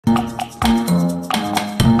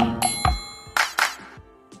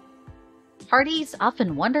Hearties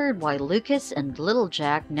often wondered why Lucas and little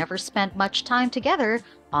Jack never spent much time together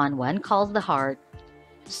on When Called the Heart.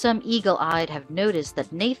 Some eagle-eyed have noticed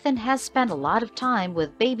that Nathan has spent a lot of time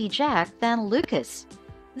with baby Jack than Lucas.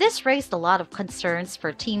 This raised a lot of concerns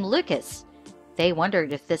for Team Lucas. They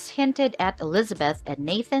wondered if this hinted at Elizabeth and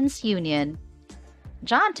Nathan's union.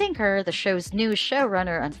 John Tinker, the show's new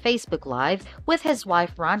showrunner on Facebook Live with his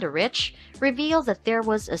wife Rhonda Rich, revealed that there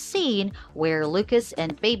was a scene where Lucas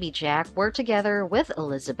and baby Jack were together with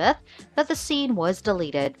Elizabeth, but the scene was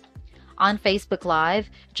deleted. On Facebook Live,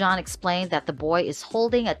 John explained that the boy is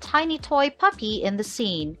holding a tiny toy puppy in the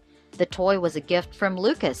scene. The toy was a gift from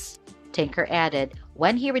Lucas. Tinker added,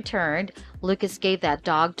 when he returned, Lucas gave that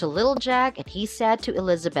dog to little Jack and he said to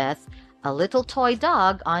Elizabeth, "A little toy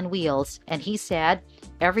dog on wheels," and he said,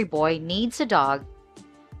 "Every boy needs a dog."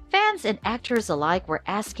 Fans and actors alike were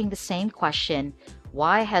asking the same question.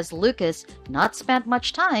 Why has Lucas not spent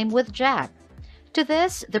much time with Jack? To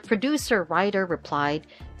this, the producer-writer replied,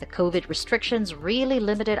 "The COVID restrictions really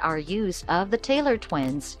limited our use of the Taylor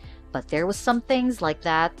twins, but there was some things like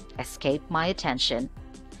that escaped my attention."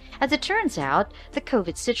 As it turns out, the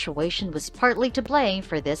COVID situation was partly to blame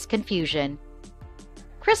for this confusion.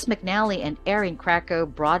 Chris McNally and Erin Krakow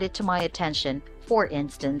brought it to my attention. For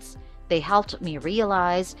instance, they helped me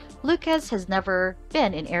realize Lucas has never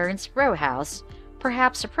been in Erin's row house,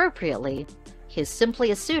 perhaps appropriately. He's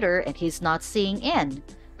simply a suitor and he's not seeing in.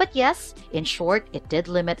 But yes, in short, it did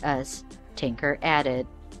limit us, Tinker added.